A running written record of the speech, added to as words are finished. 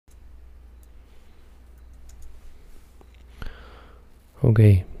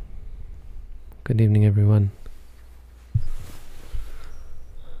Okay, good evening everyone.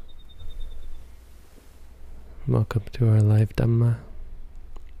 Welcome to our live Dhamma.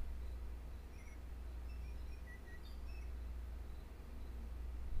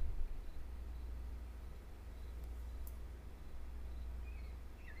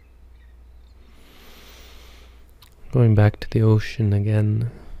 Going back to the ocean again.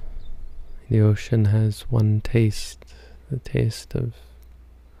 The ocean has one taste, the taste of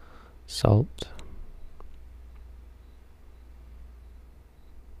salt.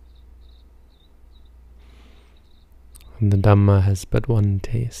 And the Dhamma has but one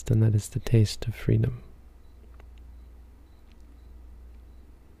taste, and that is the taste of freedom.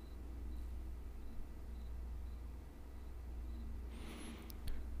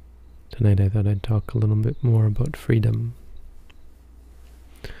 Tonight I thought I'd talk a little bit more about freedom.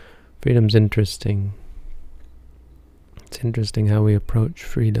 Freedom's interesting. It's interesting how we approach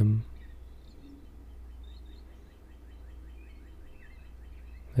freedom.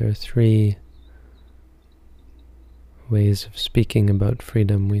 There are three ways of speaking about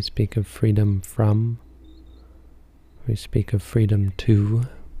freedom. We speak of freedom from, we speak of freedom to,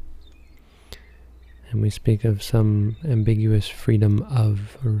 and we speak of some ambiguous freedom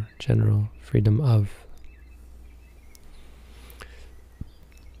of, or general freedom of.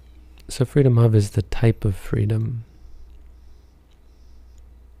 So freedom of is the type of freedom.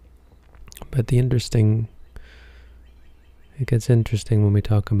 But it gets interesting when we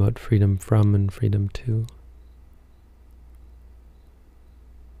talk about freedom from and freedom to.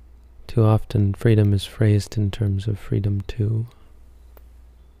 Too often freedom is phrased in terms of freedom to.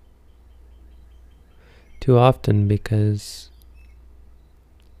 Too often because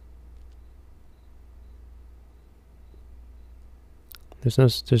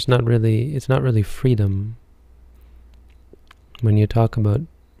it's not really freedom. When you talk about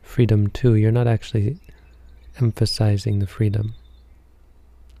freedom to, you're not actually emphasizing the freedom.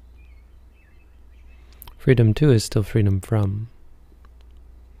 Freedom to is still freedom from.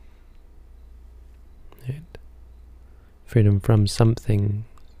 Right? Freedom from something,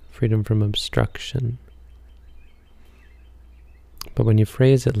 freedom from obstruction. But when you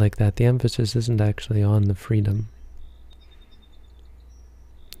phrase it like that, the emphasis isn't actually on the freedom.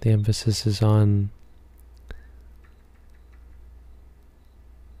 The emphasis is on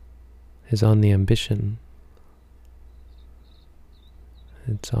the ambition.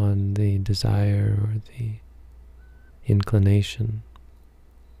 It's on the desire or the inclination.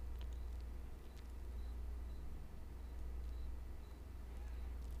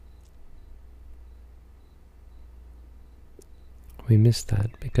 We miss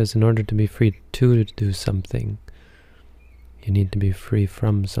that because in order to be free to do something, you need to be free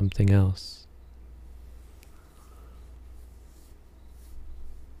from something else.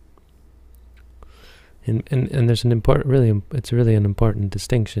 And there's an important, it's really an important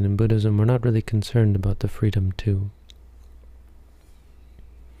distinction. In Buddhism, we're not really concerned about the freedom to.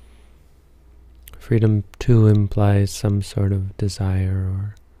 Freedom to implies some sort of desire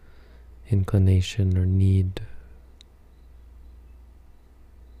or inclination or need.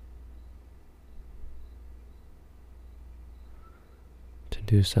 To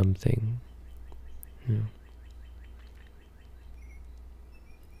do something. Yeah.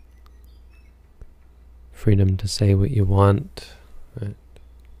 Freedom to say what you want, right?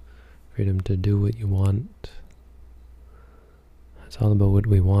 Freedom to do what you want. It's all about what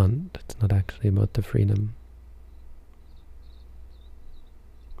we want. It's not actually about the freedom.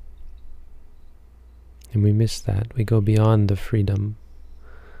 And we miss that. We go beyond the freedom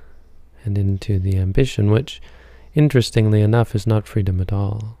and into the ambition, which, interestingly enough, is not freedom at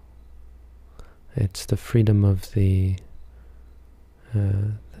all. It's the freedom of the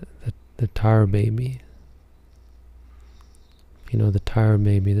tar baby. You know, the tar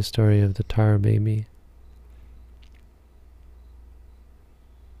baby, the story of the tar baby.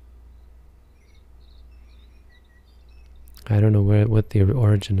 I don't know what the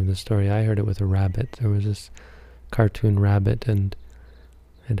origin of the story. I heard it with a rabbit. There was this cartoon rabbit, and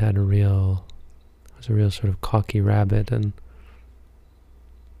it had a real sort of cocky rabbit, and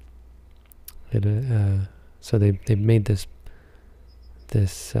so they made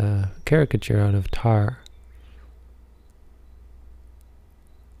this caricature out of tar.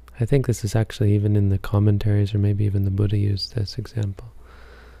 I think this is actually even in the commentaries, or maybe even the Buddha used this example.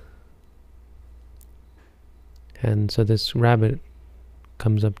 And so this rabbit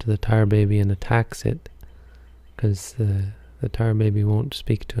comes up to the tar baby and attacks it, because the tar baby won't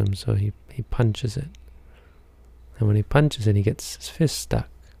speak to him, so he punches it. And when he punches it, he gets his fist stuck.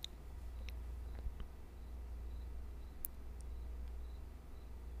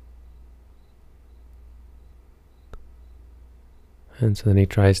 And so then he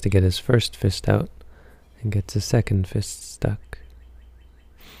tries to get his first fist out and gets his second fist stuck.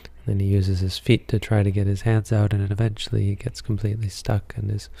 And then he uses his feet to try to get his hands out, and eventually he gets completely stuck and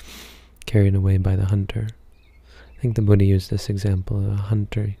is carried away by the hunter. I think the Buddha used this example. A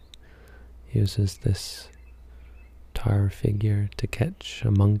hunter uses this tar figure to catch a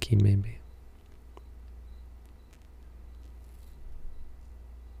monkey, maybe.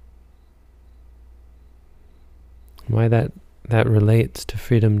 Why that relates to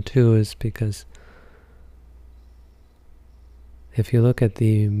freedom too is because if you look at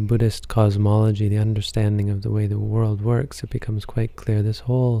the Buddhist cosmology, the understanding of the way the world works, it becomes quite clear. This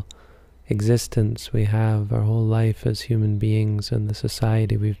whole existence we have, our whole life as human beings and the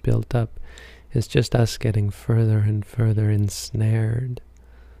society we've built up, is just us getting further and further ensnared.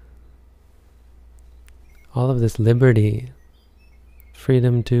 All of this liberty,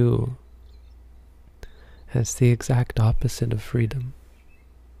 freedom too, that's the exact opposite of freedom.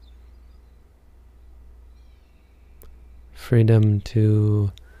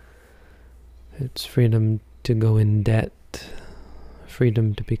 It's freedom to go in debt,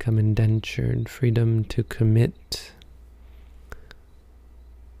 freedom to become indentured, freedom to commit,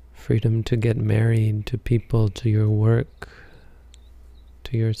 freedom to get married to people, to your work,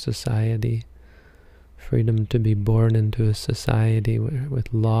 to your society, freedom to be born into a society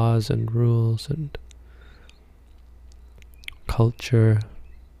with laws and rules and culture.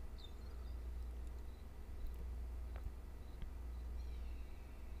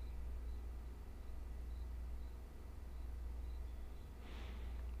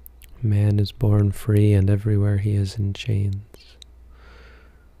 Man is born free, and everywhere he is in chains.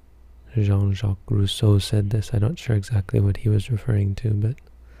 Jean-Jacques Rousseau said this. I'm not sure exactly what he was referring to, but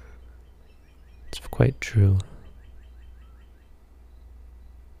it's quite true.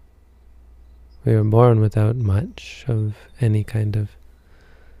 We were born without much of any kind of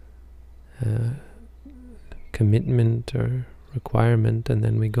commitment or requirement, and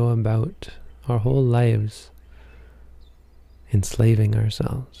then we go about our whole lives enslaving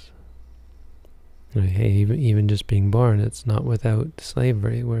ourselves. Hey, even just being born, it's not without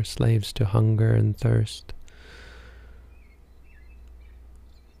slavery. We're slaves to hunger and thirst.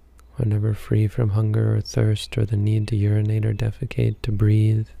 We're never free from hunger or thirst or the need to urinate or defecate, to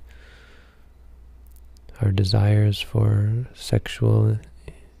breathe. Our desires for sexual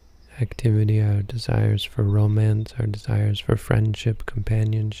activity, our desires for romance, our desires for friendship,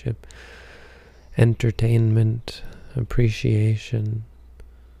 companionship, entertainment, appreciation,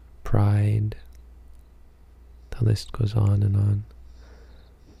 pride. The list goes on and on.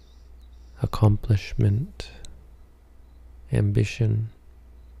 Accomplishment, ambition.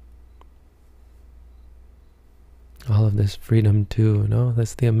 All of this freedom too, no?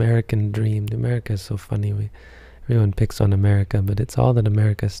 That's the American dream. America is so funny. Everyone picks on America, but it's all that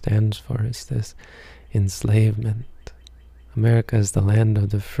America stands for, is this enslavement. America is the land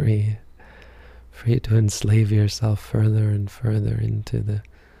of the free. Free to enslave yourself further and further into the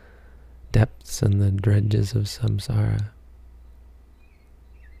depths and the dredges of samsara.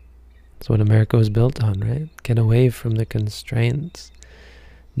 That's what America was built on, right? Get away from the constraints.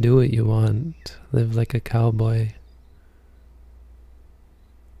 Do what you want. Live like a cowboy.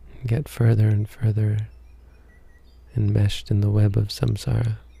 Get further and further enmeshed in the web of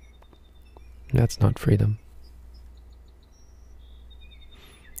samsara. That's not freedom.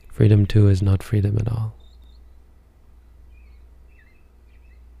 Freedom too is not freedom at all.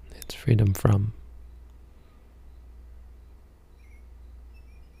 It's freedom from.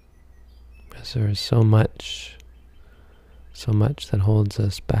 Because there is so much that holds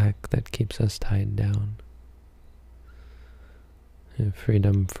us back, that keeps us tied down. And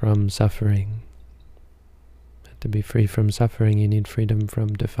freedom from suffering. But to be free from suffering, you need freedom from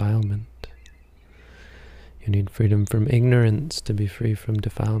defilement. You need freedom from ignorance to be free from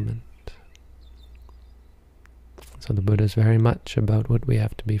defilement. So the Buddha is very much about what we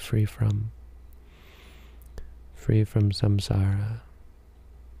have to be free from. Free from samsara.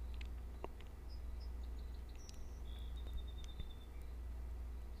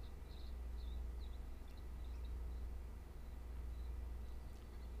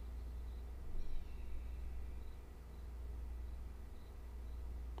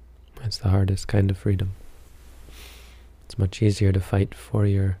 That's the hardest kind of freedom. It's much easier to fight for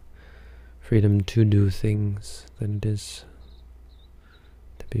your freedom to do things than it is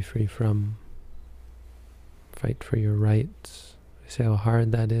to be free from. Fight for your rights. You see how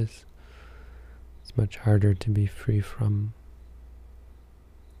hard that is? It's much harder to be free from.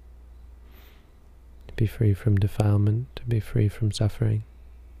 To be free from defilement, to be free from suffering.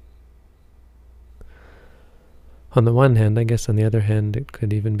 On the one hand, I guess on the other hand, it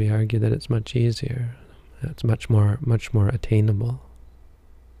could even be argued that it's much easier. It's much more attainable.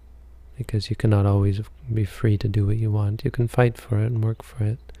 Because you cannot always be free to do what you want. You can fight for it and work for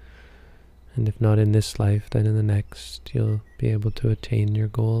it. And if not in this life, then in the next, you'll be able to attain your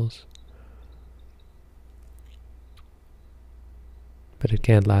goals. But it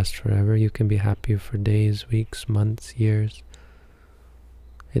can't last forever. You can be happy for days, weeks, months, years.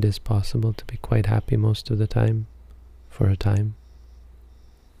 It is possible to be quite happy most of the time, for a time.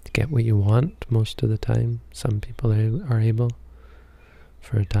 To get what you want most of the time. Some people are able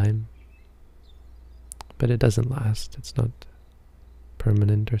for a time. But it doesn't last. It's not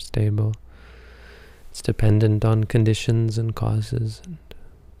permanent or stable. It's dependent on conditions and causes and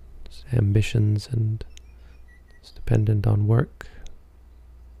ambitions, and it's dependent on work.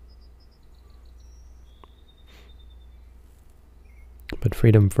 But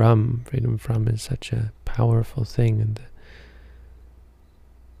freedom from is such a powerful thing, and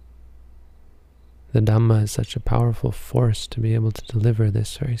the Dhamma is such a powerful force to be able to deliver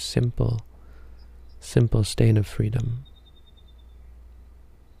this very simple state of freedom.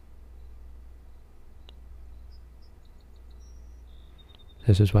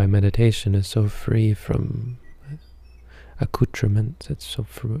 This is why meditation is so free from accoutrements. It's so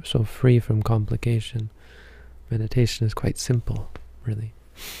free from complication. Meditation is quite simple, really,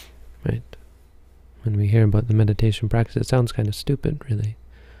 right? When we hear about the meditation practice, it sounds kind of stupid, really.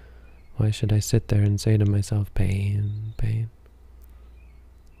 Why should I sit there and say to myself, pain, pain?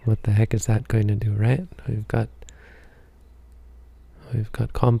 What the heck is that going to do, right? We've got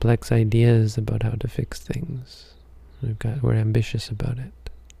complex ideas about how to fix things. We're ambitious about it.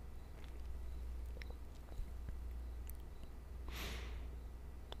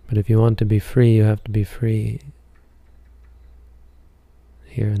 But if you want to be free, you have to be free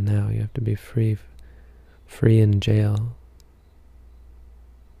here and now. You have to be free in jail.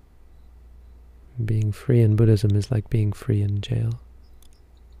 Being free in Buddhism is like being free in jail.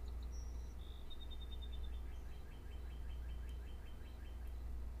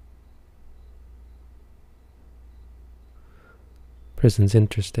 Prison's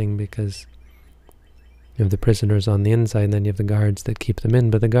interesting because you have the prisoners on the inside, and then you have the guards that keep them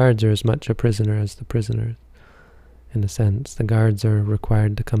in, but the guards are as much a prisoner as the prisoners, in a sense. The guards are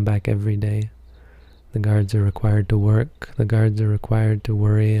required to come back every day. The guards are required to work. The guards are required to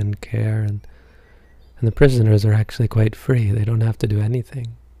worry and care, and the prisoners are actually quite free. They don't have to do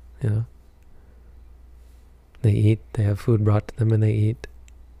anything, you know. They eat, they have food brought to them, and they eat.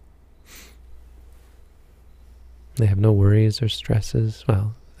 They have no worries or stresses.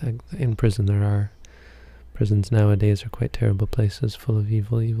 Well, in prison there are. Prisons nowadays are quite terrible places, full of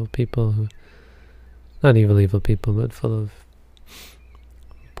evil people who... Not evil people, but full of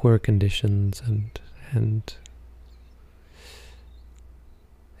poor conditions, and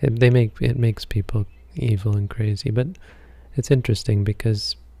it makes people evil and crazy. But it's interesting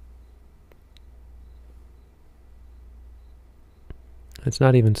because it's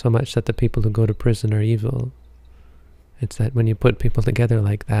not even so much that the people who go to prison are evil. It's that when you put people together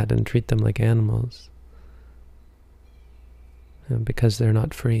like that and treat them like animals, because they're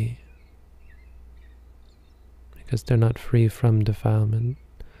not free. Because they're not free from defilement.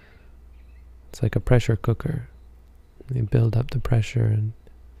 It's like a pressure cooker. You build up the pressure and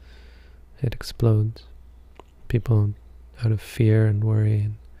it explodes. People, out of fear and worry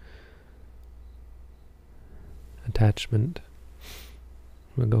and attachment,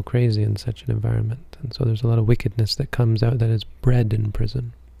 will go crazy in such an environment. And so there's a lot of wickedness that comes out that is bred in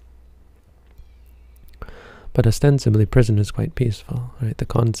prison. But ostensibly prison is quite peaceful, right? The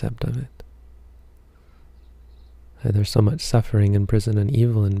concept of it. There's so much suffering in prison and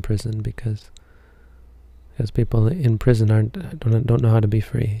evil in prison because people in prison don't know how to be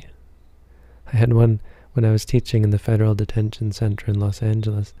free. I had one when I was teaching in the Federal Detention Center in Los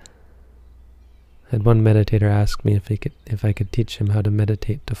Angeles. I had one meditator ask me if I could teach him how to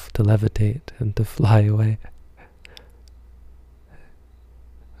meditate, to levitate and to fly away.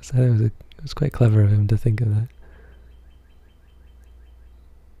 So it was quite clever of him to think of that.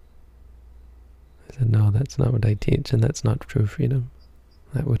 I said, no, that's not what I teach, and that's not true freedom.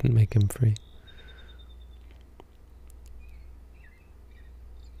 That wouldn't make him free.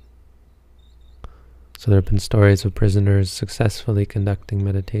 So there have been stories of prisoners successfully conducting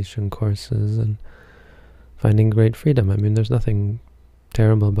meditation courses and finding great freedom. I mean, there's nothing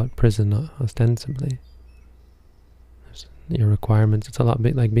terrible about prison, ostensibly. There's your requirements. It's a lot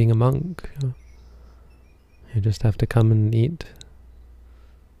like being a monk. You know? You just have to come and eat.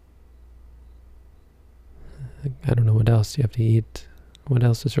 I don't know what else you have to eat. What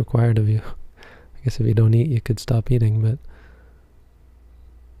else is required of you? I guess if you don't eat, you could stop eating, but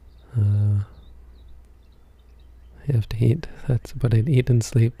you have to eat. That's about it. Eat and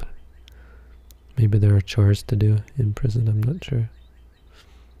sleep. Maybe there are chores to do in prison, I'm not sure.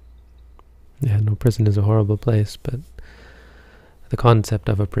 Yeah, no, prison is a horrible place, but the concept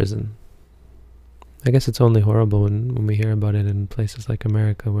of a prison, I guess it's only horrible when we hear about it in places like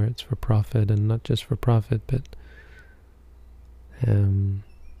America where it's for profit, and not just for profit, but where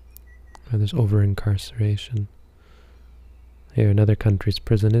there's over-incarceration. Here in other countries,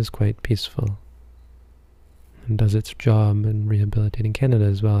 prison is quite peaceful and does its job in rehabilitating. Canada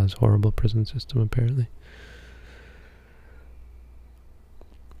as well has a horrible prison system, apparently.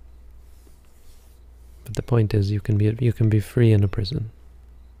 But the point is, you can be free in a prison,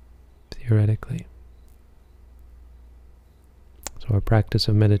 theoretically. So our practice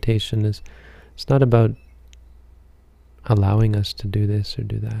of meditation it's not about allowing us to do this or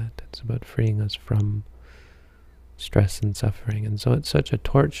do that. It's about freeing us from stress and suffering. And so it's such a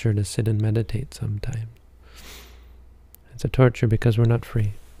torture to sit and meditate sometimes. It's a torture because we're not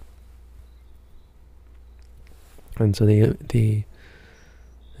free. And so the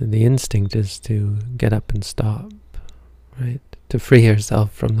instinct is to get up and stop, right? To free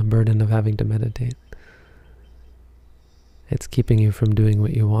yourself from the burden of having to meditate. It's keeping you from doing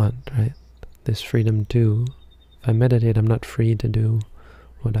what you want, right? This freedom too. If I meditate, I'm not free to do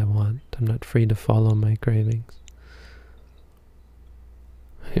what I want. I'm not free to follow my cravings.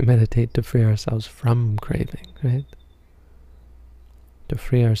 We meditate to free ourselves from craving, right? To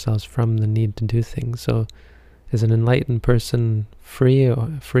free ourselves from the need to do things. So is an enlightened person free, or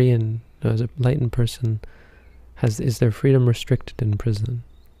is an enlightened person, is their freedom restricted in prison?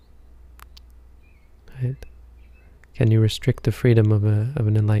 Right? Can you restrict the freedom of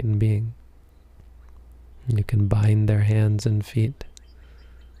an enlightened being? You can bind their hands and feet,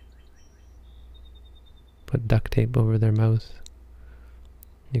 put duct tape over their mouth.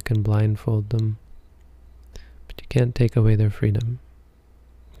 You can blindfold them, but you can't take away their freedom,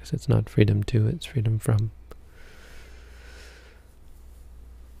 because it's not freedom to, it's freedom from.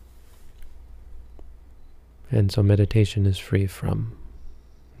 And so meditation is free from.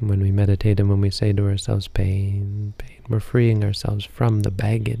 When we meditate and when we say to ourselves, pain, pain, we're freeing ourselves from the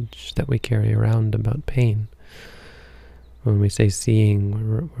baggage that we carry around about pain. When we say seeing,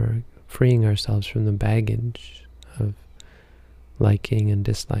 we're freeing ourselves from the baggage of liking and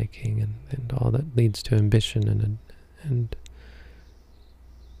disliking and all that leads to ambition and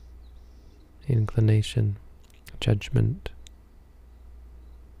inclination, judgment.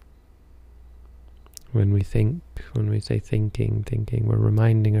 When we think, when we say thinking, we're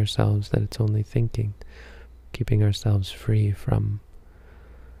reminding ourselves that it's only thinking, keeping ourselves free from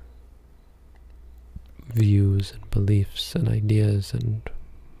views and beliefs and ideas and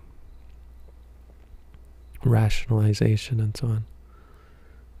rationalization and so on.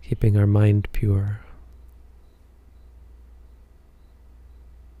 Keeping our mind pure.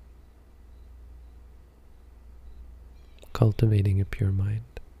 Cultivating a pure mind.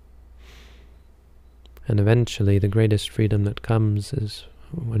 And eventually, the greatest freedom that comes is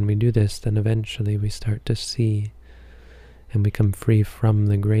when we do this, then eventually we start to see and become free from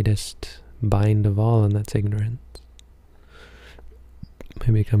the greatest bind of all, and that's ignorance.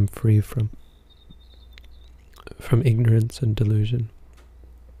 We become free from ignorance and delusion.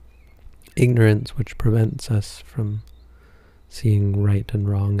 Ignorance which prevents us from seeing right and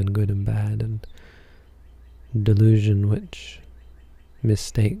wrong and good and bad, and delusion which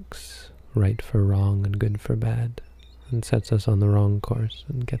mistakes right for wrong and good for bad, and sets us on the wrong course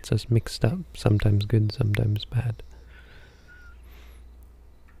and gets us mixed up, sometimes good, sometimes bad,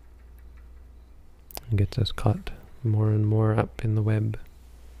 and gets us caught more and more up in the web.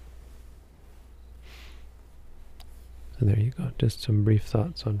 So there you go, just some brief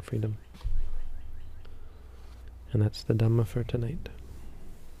thoughts on freedom. And that's the Dhamma for tonight.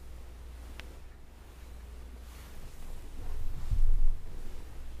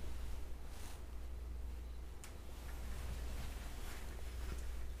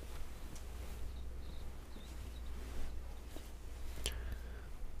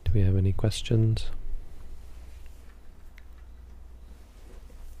 Do we have any questions?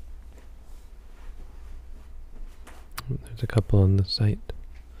 There's a couple on the site.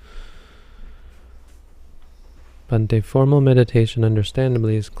 Bhante, formal meditation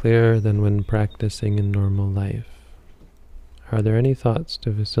understandably is clearer than when practicing in normal life. Are there any thoughts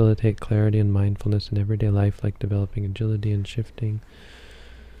to facilitate clarity and mindfulness in everyday life, like developing agility and shifting?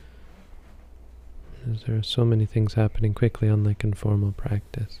 As there are so many things happening quickly, unlike in formal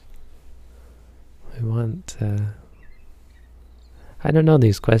practice. I don't know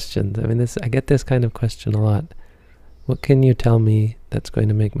these questions. I mean, I get this kind of question a lot. What can you tell me that's going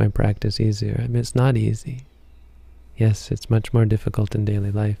to make my practice easier? I mean, it's not easy. Yes, it's much more difficult in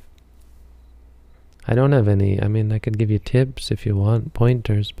daily life. I don't have any, I mean, I could give you tips if you want,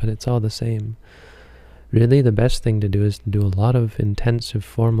 pointers, but it's all the same. Really, the best thing to do is to do a lot of intensive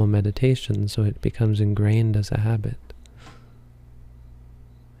formal meditation so it becomes ingrained as a habit.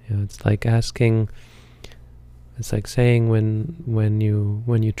 You know, it's like asking, it's like saying when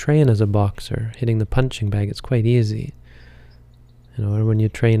you train as a boxer, hitting the punching bag, it's quite easy. You know, or when you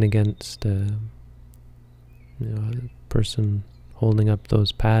train against a person holding up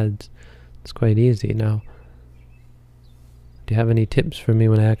those pads, it's quite easy. Now, do you have any tips for me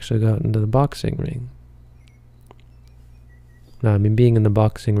when I actually go out into the boxing ring? Now, I mean, being in the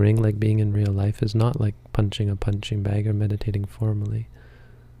boxing ring, like being in real life, is not like punching a punching bag or meditating formally.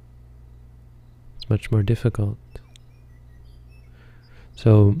 It's much more difficult.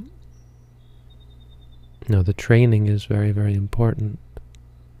 So, the training is very, very important.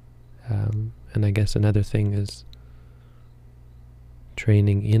 And I guess another thing is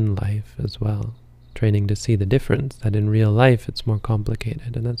training in life as well. Training to see the difference, that in real life it's more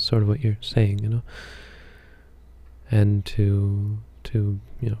complicated. And that's sort of what you're saying, you know. And to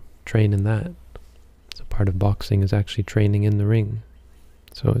train in that. So part of boxing is actually training in the ring.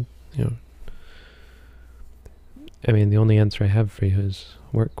 So, I mean, the only answer I have for you is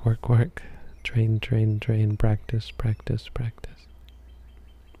work, work, work. Train, train, train, practice, practice, practice.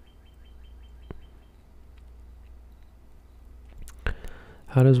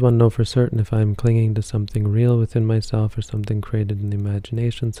 How does one know for certain if I am clinging to something real within myself or something created in the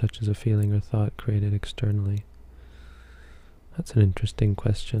imagination, such as a feeling or thought created externally? That's an interesting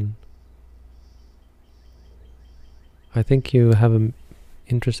question. I think you have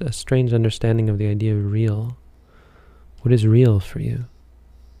a strange understanding of the idea of real. What is real for you?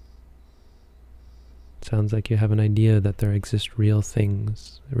 It sounds like you have an idea that there exist real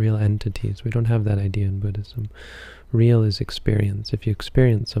things, real entities. We don't have that idea in Buddhism. Real is experience. If you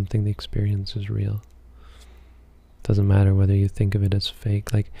experience something, the experience is real. It doesn't matter whether you think of it as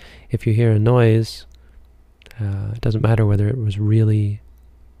fake. Like, if you hear a noise, it doesn't matter whether it was really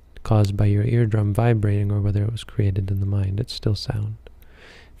caused by your eardrum vibrating or whether it was created in the mind. It's still sound.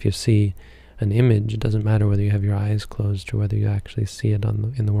 If you see an image, it doesn't matter whether you have your eyes closed or whether you actually see it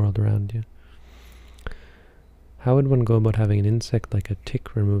in the world around you. How would one go about having an insect like a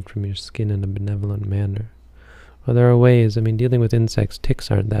tick removed from your skin in a benevolent manner? Well, there are ways. I mean, dealing with insects,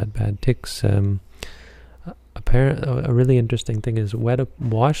 ticks aren't that bad. Ticks, a really interesting thing is wet a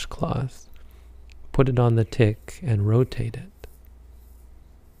washcloth, put it on the tick, and rotate it.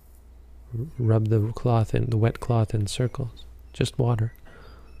 Rub the wet cloth in circles, just water.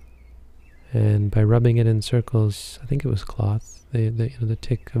 And by rubbing it in circles, I think it was cloth, the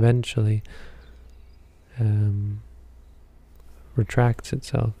tick eventually retracts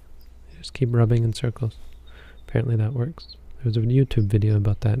itself. You just keep rubbing in circles. Apparently that works. There was a YouTube video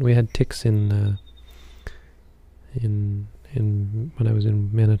about that. We had ticks in when I was in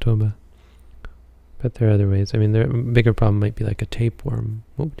Manitoba. But there are other ways. I mean, a bigger problem might be like a tapeworm.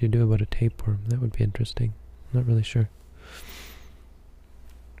 What would you do about a tapeworm? That would be interesting. I'm not really sure.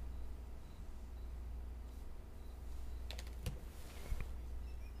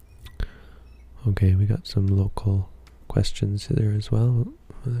 Okay, we got some local questions there as well.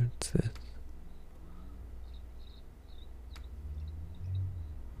 Whether it's this.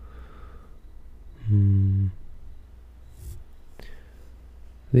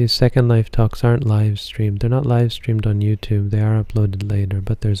 These Second Life talks aren't live streamed. They're not live streamed on YouTube. They are uploaded later,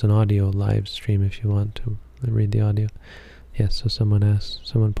 but there's an audio live stream if you want to read the audio. Yes, so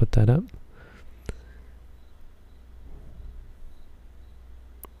someone put that up.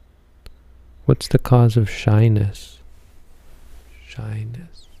 What's the cause of shyness?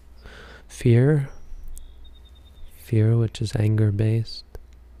 Shyness. Fear. Fear, which is anger-based.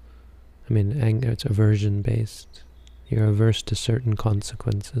 I mean, anger, it's aversion-based. You're averse to certain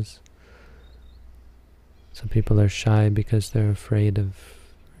consequences. Some people are shy because they're afraid of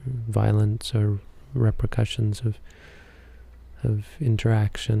violence or repercussions of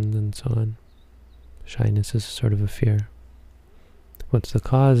interaction and so on. Shyness is sort of a fear. What's the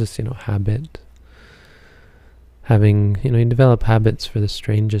cause? It's, habit. You develop habits for the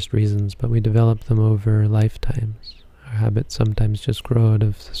strangest reasons, but we develop them over lifetimes. Our habits sometimes just grow out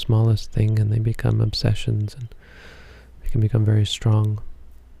of the smallest thing and they become obsessions and they can become very strong.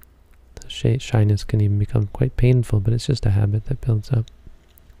 Shyness can even become quite painful, but it's just a habit that builds up.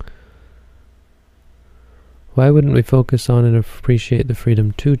 Why wouldn't we focus on and appreciate the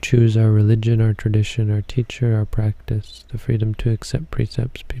freedom to choose our religion, our tradition, our teacher, our practice, the freedom to accept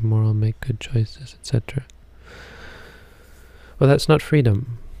precepts, be moral, make good choices, etc.? Well, that's not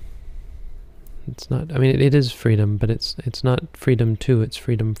freedom. It's not. I mean, it is freedom, but it's not freedom to. It's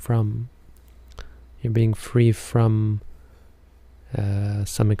freedom from. You're being free from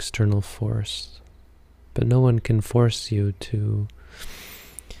some external force, but no one can force you to.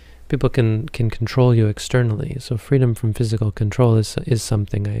 People can control you externally. So freedom from physical control is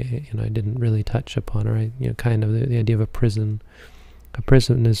something I didn't really touch upon, or kind of the idea of a prison. A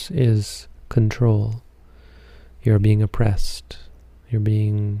prison is control. You're being oppressed. You're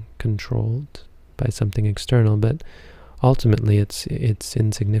being controlled by something external, but ultimately it's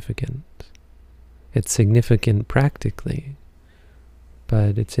insignificant. It's significant practically,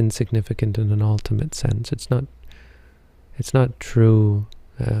 but it's insignificant in an ultimate sense. It's not true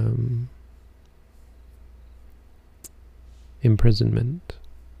imprisonment.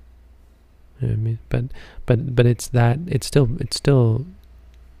 You know what I mean? But it's that it's still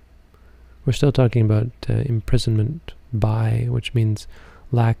we're still talking about imprisonment by, which means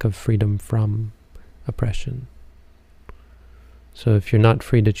lack of freedom from oppression. So if you're not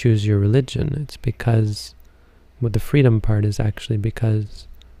free to choose your religion, it's because, the freedom part is actually because,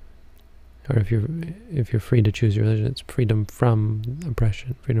 or if you're free to choose your religion, it's freedom from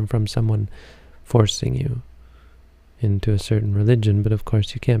oppression, freedom from someone forcing you into a certain religion. But of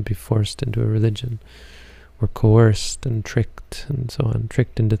course you can't be forced into a religion. We're coerced and tricked and so on,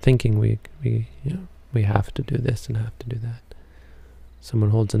 tricked into thinking we have to do this and have to do that.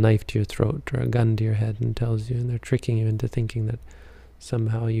 Someone holds a knife to your throat or a gun to your head and tells you, and they're tricking you into thinking that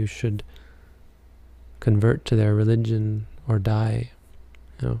somehow you should convert to their religion or die.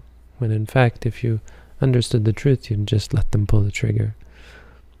 When in fact, if you understood the truth, you'd just let them pull the trigger.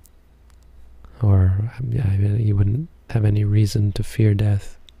 Or you wouldn't have any reason to fear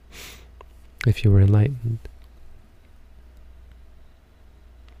death if you were enlightened.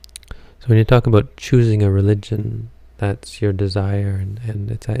 So when you talk about choosing a religion, that's your desire, and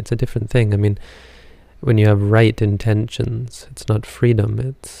it's a different thing. I mean, when you have right intentions, it's not freedom.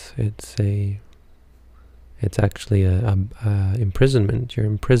 It's actually a imprisonment. You're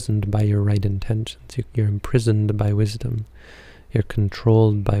imprisoned by your right intentions. You're imprisoned by wisdom. You're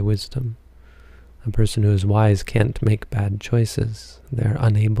controlled by wisdom. A person who is wise can't make bad choices. They're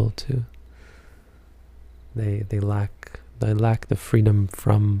unable to. They lack the freedom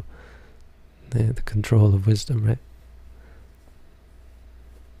from the control of wisdom, right?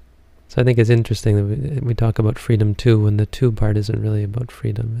 So I think it's interesting that we talk about freedom too, when the to part isn't really about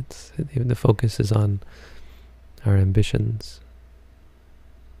freedom. The focus is on our ambitions.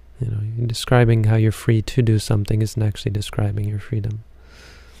 Describing how you're free to do something isn't actually describing your freedom.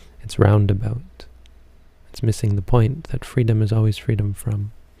 It's roundabout. It's missing the point that freedom is always freedom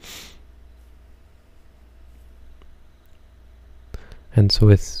from. And so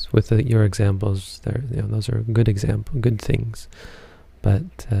with your examples, those are good things.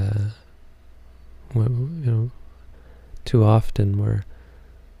 But too often we're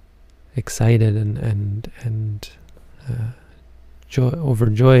excited and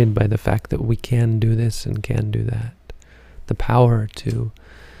overjoyed by the fact that we can do this and can do that. The power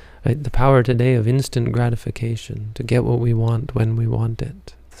today of instant gratification, to get what we want when we want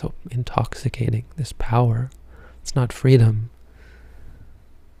it. So intoxicating, this power. It's not freedom.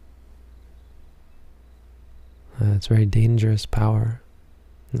 It's very dangerous power.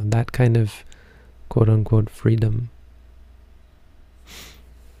 That kind of quote-unquote freedom.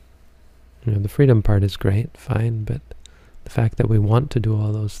 The freedom part is great, fine, but the fact that we want to do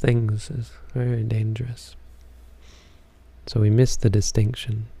all those things is very dangerous. So we miss the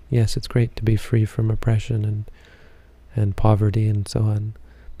distinction. Yes, it's great to be free from oppression and poverty and so on,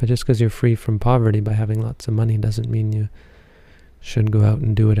 but just because you're free from poverty by having lots of money doesn't mean you should go out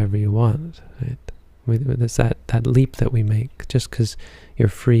and do whatever you want, right? It's that leap that we make. Just because you're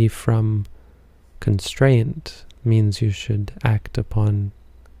free from constraint means you should act upon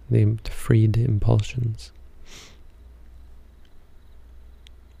the freed impulsions.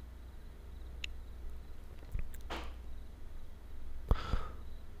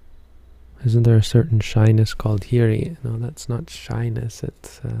 Isn't there a certain shyness called hiri? No, that's not shyness.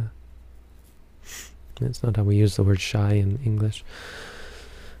 It's not how we use the word shy in English.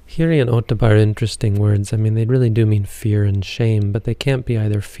 Hiri and ottappa are interesting words. I mean, they really do mean fear and shame, but they can't be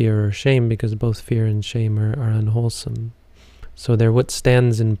either fear or shame because both fear and shame are unwholesome. So they're what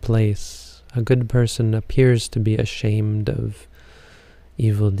stands in place. A good person appears to be ashamed of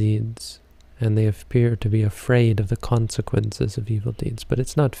evil deeds, and they appear to be afraid of the consequences of evil deeds. But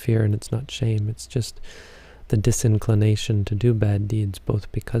it's not fear and it's not shame. It's just the disinclination to do bad deeds,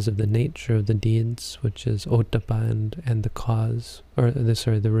 both because of the nature of the deeds, which is ottappa, and the cause, or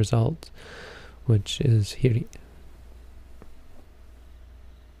the result, which is hiri.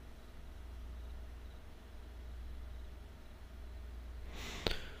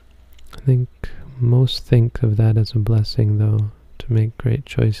 I think most think of that as a blessing, though, to make great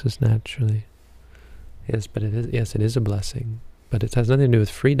choices naturally. Yes, but it is. Yes, it is a blessing, but it has nothing to do with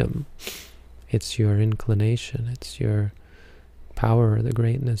freedom. It's your inclination. It's your power, the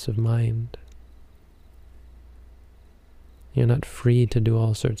greatness of mind. You're not free to do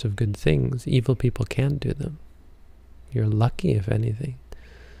all sorts of good things. Evil people can't do them. You're lucky, if anything.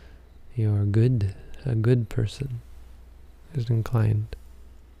 You're good. A good person is inclined.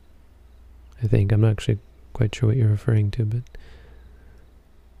 I think. I'm not actually quite sure what you're referring to, but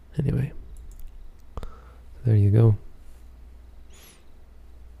anyway. There you go.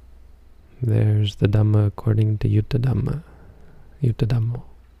 There's the Dhamma according to Yutta Dhamma. Yutta Dhammo.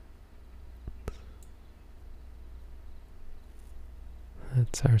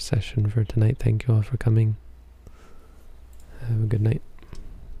 That's our session for tonight. Thank you all for coming. Have a good night.